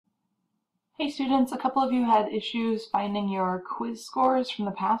Hey students, a couple of you had issues finding your quiz scores from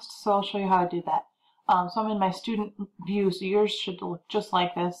the past, so I'll show you how to do that. So I'm in my student view, so yours should look just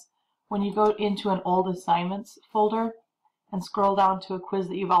like this. When you go into an old assignments folder and scroll down to a quiz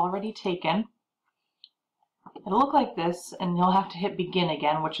that you've already taken, it'll look like this, and you'll have to hit begin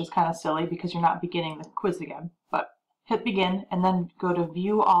again, which is kind of silly because you're not beginning the quiz again. But hit begin and then go to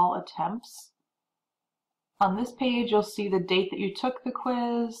view all attempts. On this page, you'll see the date that you took the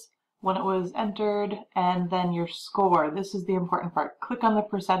quiz, when it was entered, and then your score. This is the important part. Click on the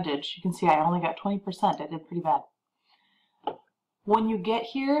percentage. You can see I only got 20%. I did pretty bad. When you get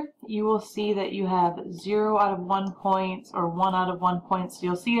here, you will see that you have 0 out of 1 points or 1 out of 1 point. So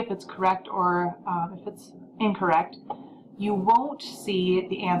you'll see if it's correct or if it's incorrect. You won't see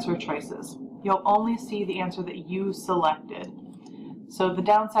the answer choices. You'll only see the answer that you selected. So the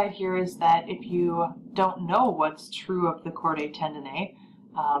downside here is that if you don't know what's true of the chordae tendineae,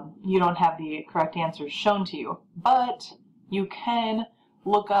 you don't have the correct answers shown to you, but you can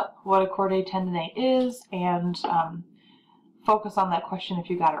look up what a chordae tendineae is and focus on that question if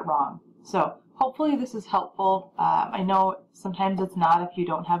you got it wrong. So hopefully this is helpful. I know sometimes it's not if you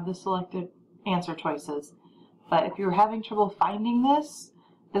don't have the selected answer choices, but if you're having trouble finding this,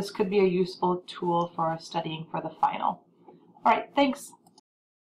 this could be a useful tool for studying for the final. All right, thanks.